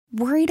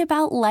Worried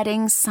about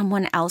letting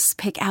someone else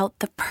pick out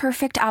the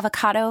perfect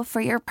avocado for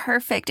your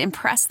perfect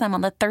impress them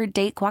on the third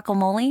date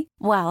guacamole?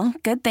 Well,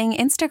 good thing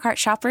Instacart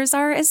shoppers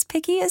are as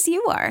picky as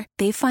you are.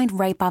 They find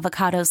ripe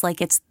avocados like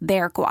it's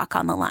their guac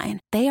on the line.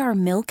 They are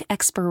milk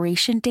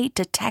expiration date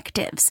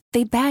detectives.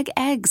 They bag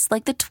eggs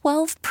like the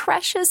 12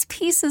 precious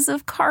pieces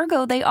of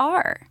cargo they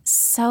are.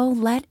 So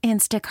let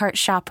Instacart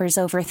shoppers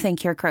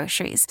overthink your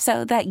groceries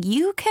so that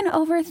you can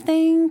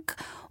overthink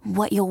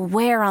what you'll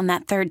wear on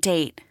that third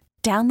date.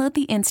 Download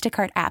the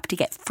Instacart app to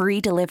get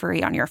free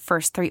delivery on your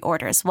first 3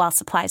 orders while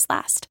supplies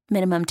last.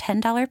 Minimum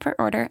 $10 per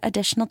order.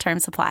 Additional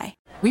terms apply.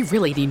 We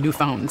really need new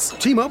phones.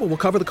 T-Mobile will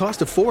cover the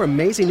cost of 4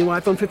 amazing new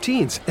iPhone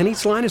 15s, and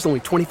each line is only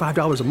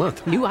 $25 a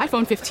month. New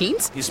iPhone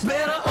 15s? It's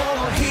better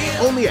over here.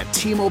 Only at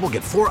T-Mobile,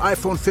 get 4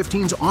 iPhone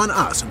 15s on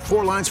us and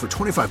 4 lines for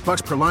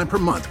 $25 per line per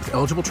month with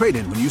eligible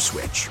trade-in when you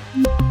switch.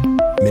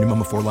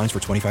 Minimum of 4 lines for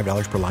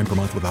 $25 per line per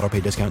month with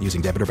autopay discount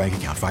using debit or bank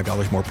account.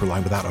 $5 more per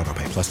line without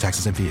autopay, plus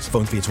taxes and fees.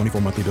 Phone fee at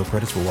 24 monthly bill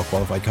credits for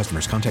well-qualified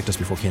customers. Contact us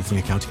before canceling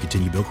account to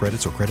continue bill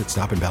credits or credit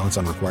stop and balance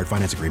on required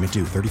finance agreement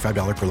due.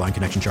 $35 per line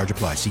connection charge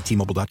applies. See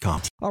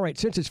T-Mobile.com. All right,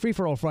 since it's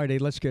Free-for-All Friday,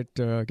 let's get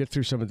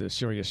through some of the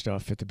serious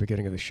stuff at the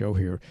beginning of the show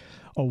here.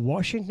 A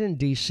Washington,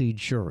 D.C.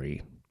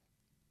 jury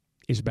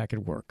is back at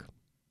work.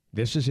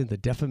 This is in the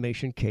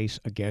defamation case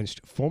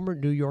against former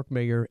New York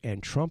mayor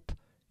and Trump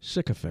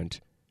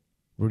sycophant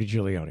Rudy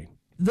Giuliani.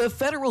 The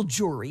federal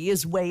jury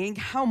is weighing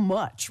how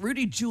much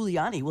Rudy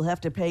Giuliani will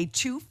have to pay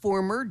 2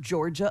 former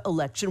Georgia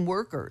election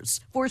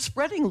workers for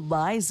spreading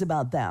lies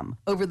about them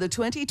over the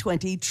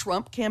 2020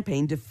 Trump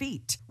campaign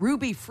defeat.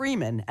 Ruby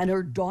Freeman and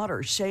her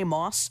daughter, Shay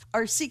Moss,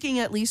 are seeking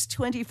at least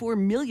 $24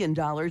 million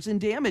in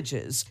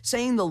damages,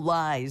 saying the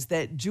lies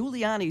that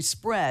Giuliani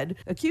spread,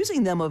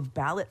 accusing them of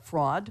ballot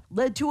fraud,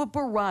 led to a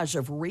barrage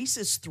of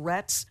racist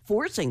threats,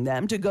 forcing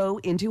them to go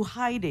into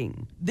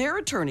hiding. Their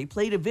attorney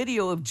played a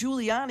video of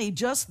Giuliani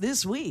just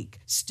this week,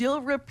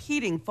 still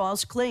repeating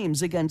false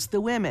claims against the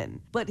women.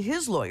 But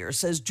his lawyer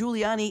says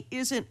Giuliani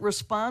isn't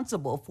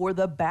responsible for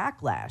the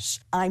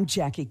backlash. I'm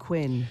Jackie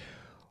Quinn.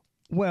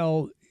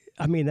 Well,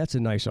 I mean, that's a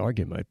nice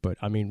argument, but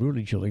I mean,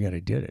 Rudy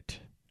Giuliani did it.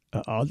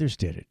 Others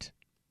did it.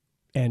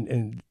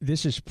 And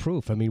this is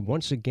proof. I mean,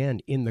 once again,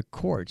 in the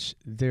courts,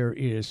 there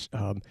is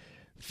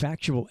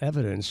factual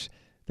evidence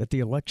that the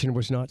election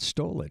was not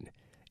stolen.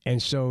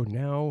 And so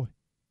now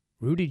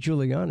Rudy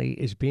Giuliani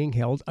is being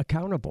held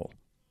accountable.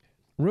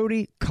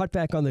 Rudy, cut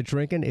back on the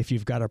drinking. If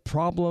you've got a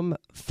problem,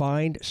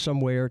 find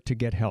somewhere to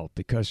get help,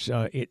 because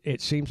it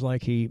seems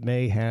like he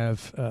may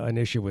have an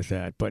issue with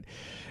that. But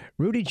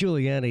Rudy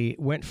Giuliani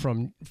went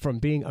from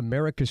being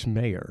America's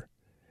mayor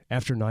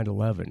after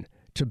 9/11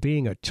 to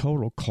being a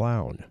total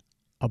clown,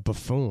 a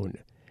buffoon.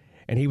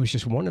 And he was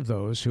just one of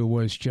those who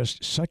was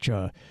just such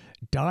a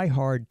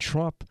diehard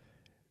Trump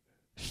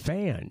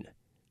fan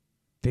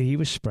that he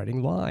was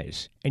spreading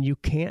lies. And you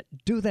can't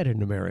do that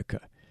in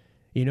America.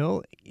 You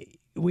know,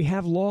 we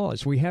have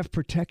laws. We have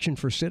protection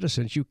for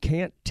citizens. You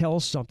can't tell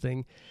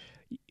something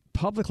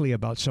publicly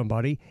about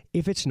somebody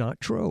if it's not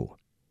true.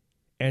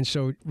 And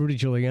so Rudy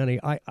Giuliani,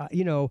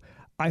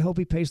 I hope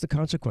he pays the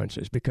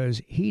consequences,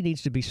 because he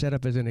needs to be set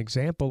up as an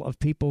example of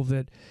people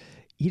that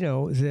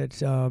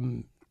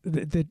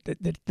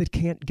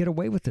can't get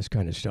away with this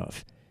kind of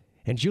stuff.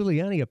 And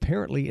Giuliani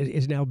apparently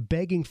is now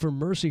begging for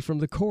mercy from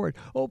the court.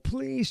 Oh,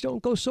 please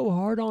don't go so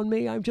hard on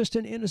me. I'm just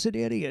an innocent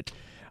idiot.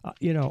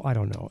 I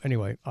don't know.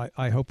 Anyway,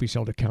 I hope he's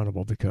held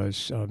accountable,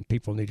 because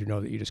people need to know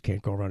that you just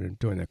can't go around and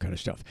doing that kind of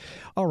stuff.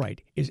 All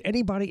right. Is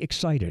anybody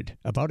excited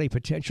about a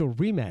potential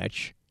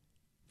rematch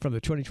from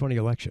the 2020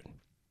 election?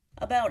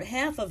 About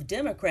half of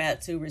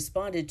Democrats who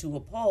responded to a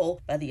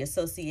poll by the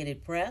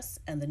Associated Press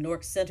and the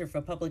Nork Center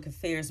for Public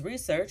Affairs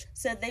Research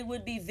said they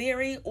would be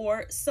very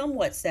or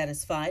somewhat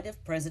satisfied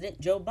if President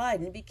Joe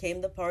Biden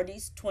became the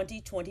party's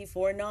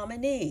 2024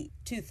 nominee.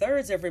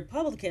 2/3 of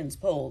Republicans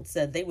polled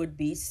said they would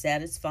be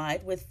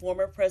satisfied with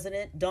former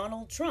President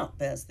Donald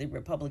Trump as the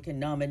Republican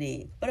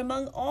nominee. But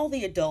among all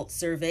the adults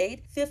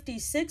surveyed,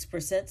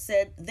 56%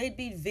 said they'd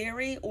be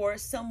very or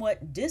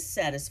somewhat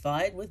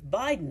dissatisfied with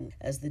Biden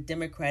as the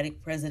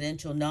Democratic presidential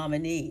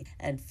nominee,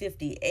 and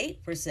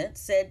 58%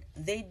 said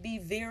they'd be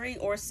very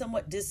or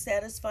somewhat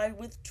dissatisfied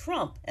with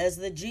Trump as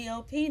the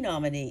GOP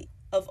nominee.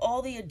 Of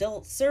all the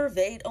adults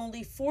surveyed,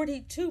 only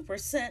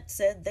 42%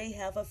 said they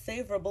have a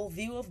favorable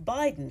view of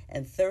Biden,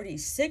 and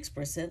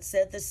 36%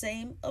 said the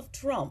same of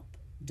Trump.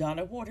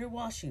 Donna Warder,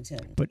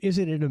 Washington. But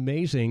isn't it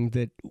amazing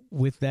that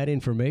with that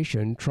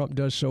information, Trump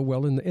does so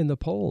well in the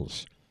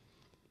polls?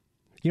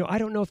 I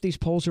don't know if these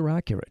polls are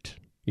accurate.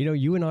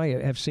 You and I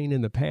have seen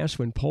in the past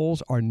when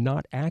polls are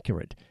not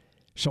accurate.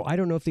 So I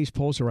don't know if these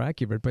polls are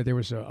accurate, but there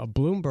was a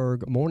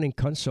Bloomberg Morning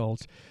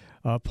Consult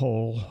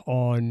poll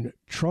on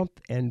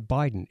Trump and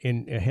Biden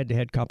in a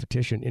head-to-head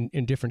competition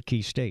in different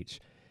key states.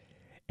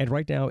 And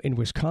right now in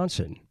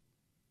Wisconsin,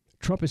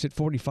 Trump is at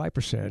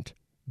 45%,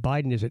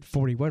 Biden is at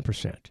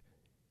 41%.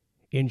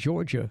 In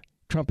Georgia,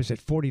 Trump is at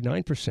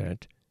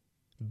 49%,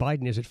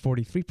 Biden is at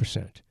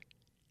 43%.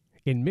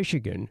 In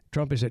Michigan,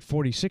 Trump is at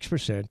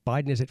 46%,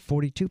 Biden is at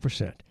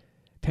 42%.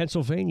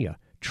 Pennsylvania,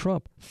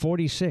 Trump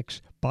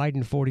 46,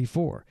 Biden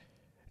 44.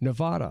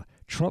 Nevada,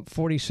 Trump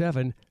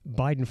 47,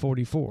 Biden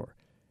 44.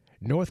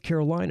 North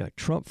Carolina,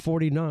 Trump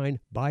 49,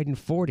 Biden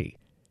 40.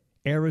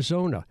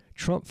 Arizona,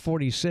 Trump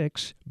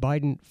 46,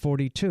 Biden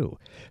 42.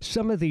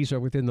 Some of these are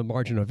within the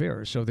margin of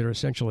error, so they're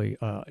essentially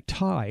a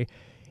tie.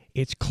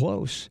 It's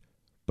close,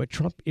 but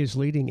Trump is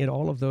leading in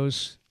all of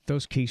those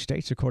key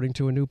states, according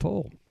to a new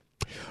poll.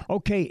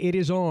 Okay, it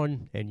is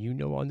on, and you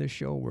know on this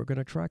show we're going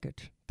to track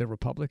it. The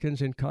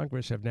Republicans in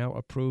Congress have now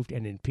approved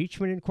an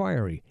impeachment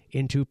inquiry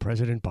into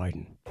President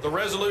Biden. The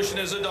resolution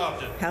is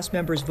adopted. House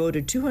members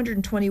voted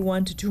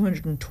 221 to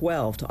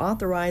 212 to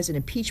authorize an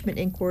impeachment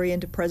inquiry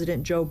into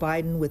President Joe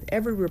Biden, with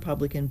every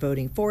Republican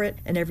voting for it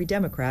and every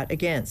Democrat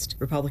against.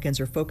 Republicans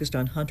are focused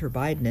on Hunter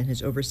Biden and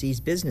his overseas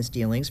business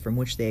dealings, from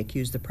which they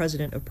accuse the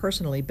president of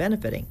personally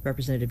benefiting.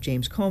 Representative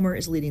James Comer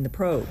is leading the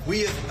probe.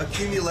 We have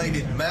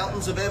accumulated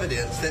mountains of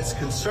evidence that's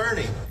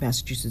concerning.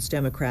 Massachusetts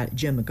Democrat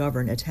Jim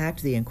McGovern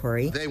attacked the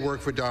inquiry. They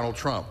work for Donald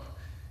Trump.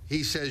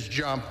 He says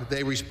jump,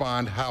 they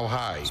respond how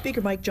high.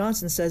 Speaker Mike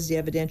Johnson says the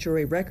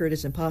evidentiary record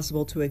is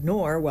impossible to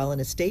ignore, while in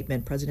a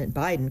statement, President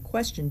Biden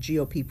questioned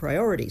GOP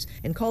priorities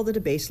and called it a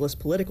baseless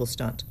political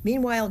stunt.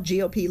 Meanwhile,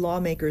 GOP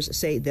lawmakers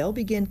say they'll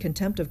begin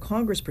contempt of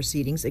Congress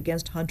proceedings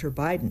against Hunter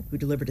Biden, who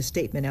delivered a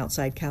statement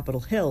outside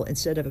Capitol Hill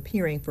instead of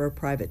appearing for a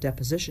private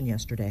deposition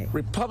yesterday.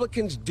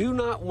 Republicans do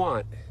not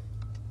want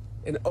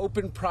an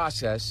open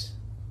process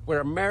where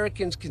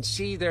Americans can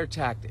see their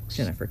tactics.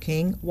 Jennifer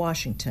King,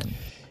 Washington.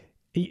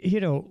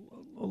 You know,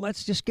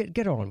 let's just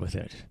get on with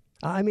it.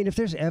 I mean, if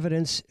there's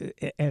evidence,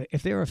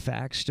 if there are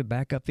facts to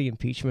back up the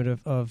impeachment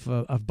of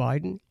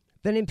Biden,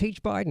 then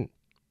impeach Biden.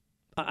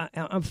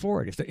 I'm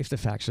for it if the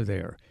facts are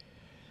there.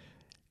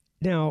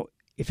 Now,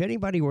 if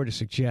anybody were to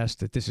suggest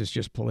that this is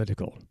just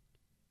political,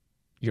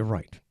 you're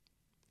right.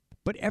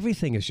 But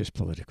everything is just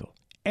political.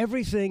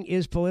 Everything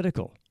is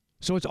political.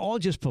 So it's all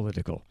just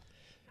political.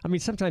 I mean,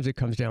 sometimes it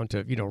comes down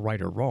to,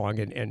 right or wrong.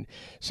 And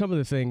some of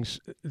the things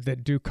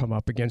that do come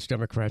up against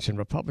Democrats and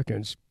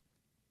Republicans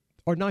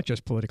are not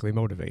just politically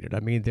motivated.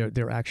 I mean,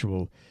 they're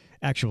actual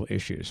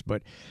issues.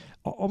 But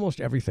almost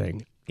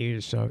everything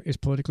is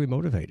politically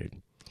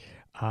motivated.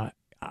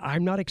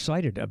 I'm not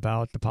excited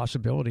about the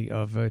possibility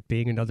of it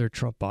being another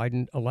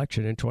Trump-Biden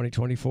election in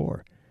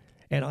 2024.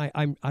 And I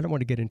don't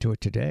want to get into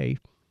it today.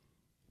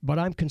 But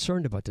I'm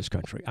concerned about this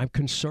country. I'm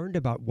concerned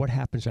about what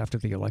happens after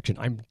the election.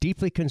 I'm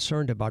deeply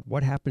concerned about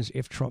what happens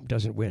if Trump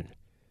doesn't win.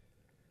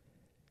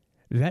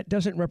 That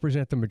doesn't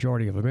represent the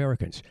majority of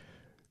Americans.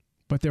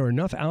 But there are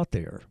enough out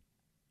there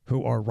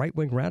who are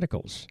right-wing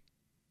radicals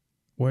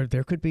where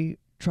there could be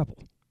trouble.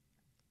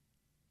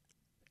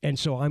 And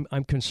so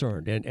I'm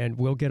concerned, and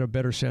we'll get a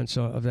better sense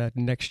of that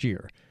next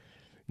year.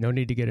 No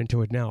need to get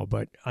into it now.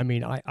 But, I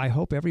mean, I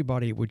hope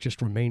everybody would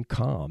just remain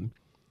calm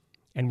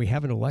and we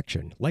have an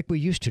election like we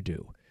used to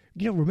do.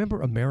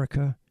 Remember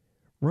America?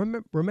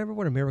 Remember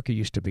what America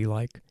used to be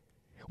like?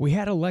 We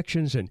had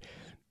elections and,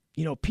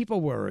 people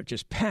were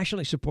just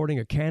passionately supporting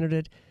a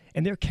candidate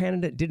and their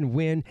candidate didn't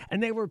win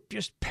and they were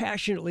just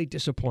passionately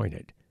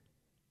disappointed.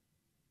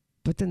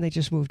 But then they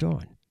just moved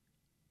on.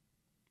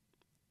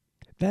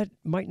 That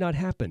might not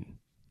happen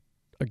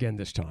again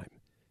this time.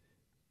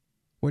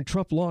 When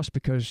Trump lost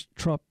because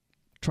Trump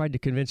tried to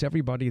convince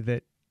everybody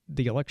that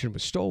the election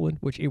was stolen,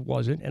 which it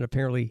wasn't, and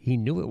apparently he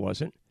knew it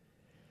wasn't,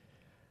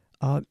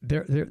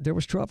 there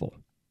was trouble.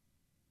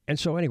 And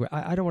so anyway,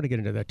 I don't want to get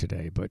into that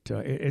today, but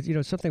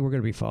it's something we're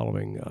going to be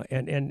following,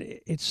 and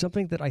it's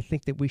something that I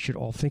think that we should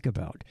all think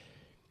about.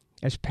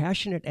 As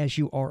passionate as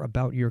you are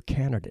about your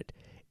candidate,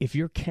 if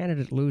your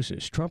candidate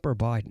loses, Trump or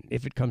Biden,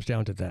 if it comes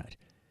down to that,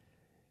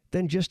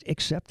 then just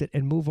accept it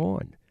and move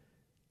on.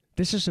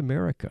 This is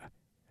America.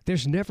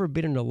 There's never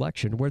been an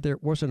election where there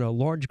wasn't a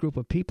large group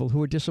of people who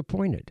were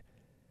disappointed.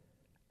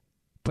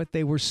 But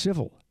they were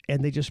civil,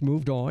 and they just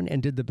moved on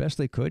and did the best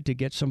they could to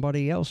get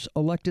somebody else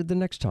elected the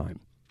next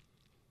time.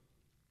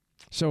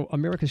 So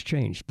America's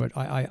changed, but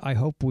I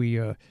hope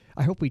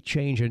we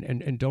change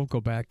and don't go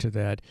back to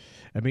that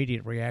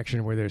immediate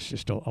reaction where there's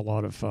just a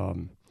lot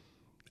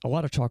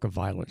of talk of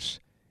violence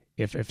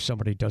if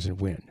somebody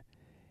doesn't win,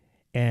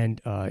 and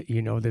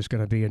there's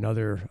going to be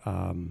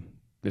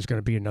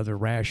another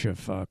rash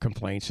of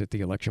complaints that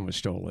the election was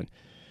stolen,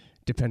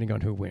 depending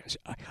on who wins.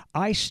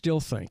 I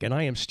still think, and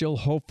I am still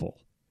hopeful,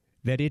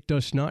 that it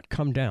does not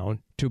come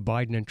down to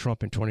Biden and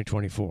Trump in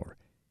 2024.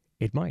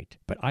 It might,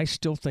 but I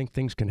still think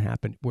things can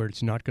happen where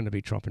it's not going to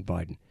be Trump and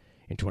Biden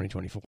in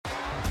 2024.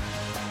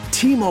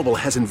 T-Mobile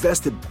has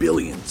invested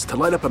billions to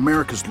light up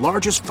America's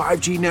largest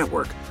 5G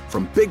network,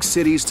 from big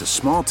cities to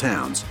small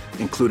towns,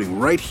 including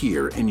right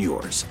here in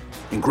yours.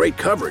 And great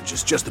coverage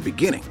is just the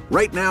beginning.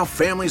 Right now,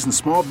 families and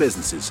small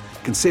businesses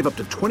can save up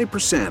to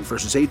 20%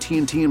 versus AT&T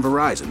and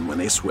Verizon when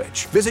they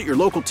switch. Visit your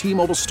local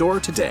T-Mobile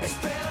store today.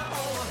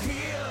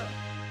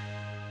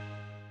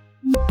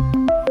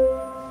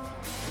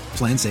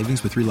 Plan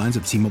savings with 3 lines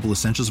of T-Mobile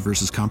Essentials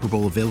versus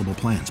comparable available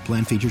plans.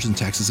 Plan features and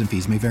taxes and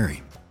fees may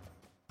vary.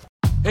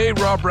 Hey,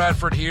 Rob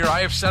Bradford here.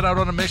 I have set out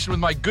on a mission with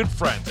my good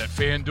friends at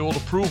FanDuel to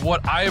prove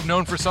what I have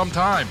known for some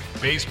time.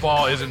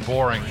 Baseball isn't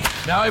boring.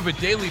 Now I have a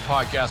daily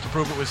podcast to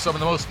prove it with some of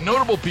the most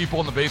notable people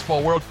in the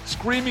baseball world,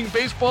 screaming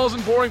baseball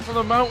isn't boring from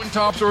the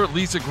mountaintops, or at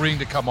least agreeing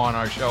to come on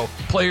our show.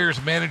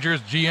 Players, managers,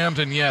 GMs,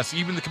 and yes,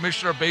 even the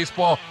commissioner of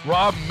baseball,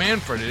 Rob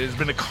Manfred. It has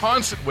been a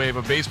constant wave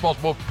of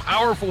baseball's most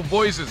powerful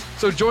voices.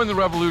 So join the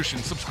revolution.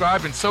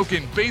 Subscribe and soak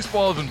in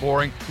Baseball Isn't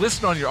Boring.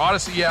 Listen on your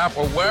Odyssey app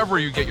or wherever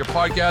you get your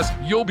podcasts.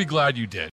 You'll be glad you did.